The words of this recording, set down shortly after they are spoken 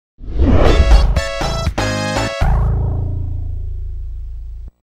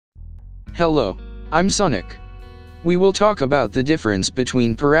Hello, I'm Sonic. We will talk about the difference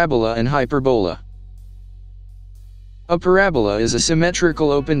between parabola and hyperbola. A parabola is a symmetrical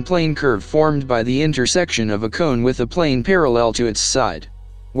open plane curve formed by the intersection of a cone with a plane parallel to its side,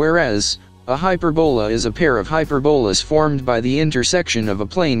 whereas a hyperbola is a pair of hyperbolas formed by the intersection of a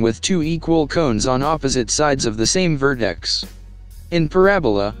plane with two equal cones on opposite sides of the same vertex. In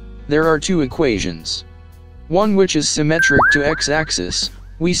parabola, there are two equations. One which is symmetric to x-axis,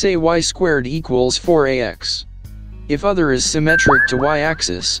 we say y squared equals 4ax. If other is symmetric to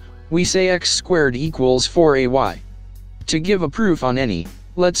y-axis, we say x squared equals 4ay. To give a proof on any,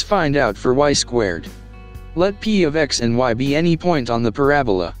 let's find out for y squared. Let p of x and y be any point on the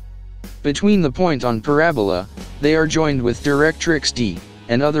parabola. Between the point on parabola, they are joined with directrix d,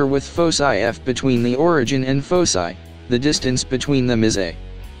 and other with foci f between the origin and foci, the distance between them is a.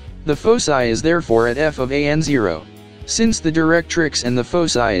 The foci is therefore at f of a and 0. Since the directrix and the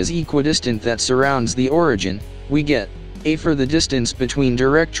foci is equidistant that surrounds the origin, we get a for the distance between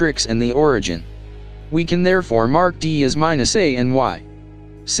directrix and the origin. We can therefore mark d as minus a and y.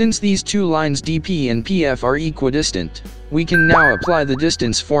 Since these two lines dp and pf are equidistant, we can now apply the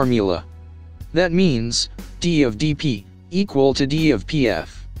distance formula. That means, d of dp, equal to d of pf.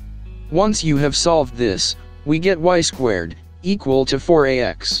 Once you have solved this, we get y squared, equal to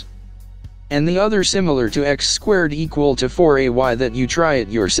 4ax. And the other similar to x squared equal to 4ay that you try it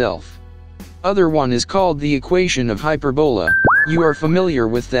yourself. Other one is called the equation of hyperbola, you are familiar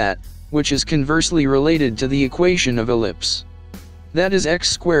with that, which is conversely related to the equation of ellipse. That is x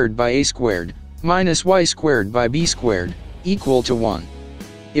squared by a squared, minus y squared by b squared, equal to 1.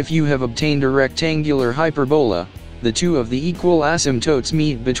 If you have obtained a rectangular hyperbola, the two of the equal asymptotes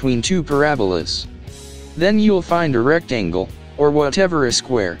meet between two parabolas. Then you'll find a rectangle, or whatever a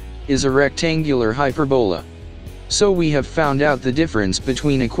square, is a rectangular hyperbola. So we have found out the difference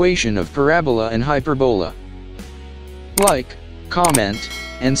between equation of parabola and hyperbola. Like, comment,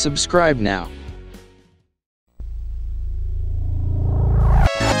 and subscribe now.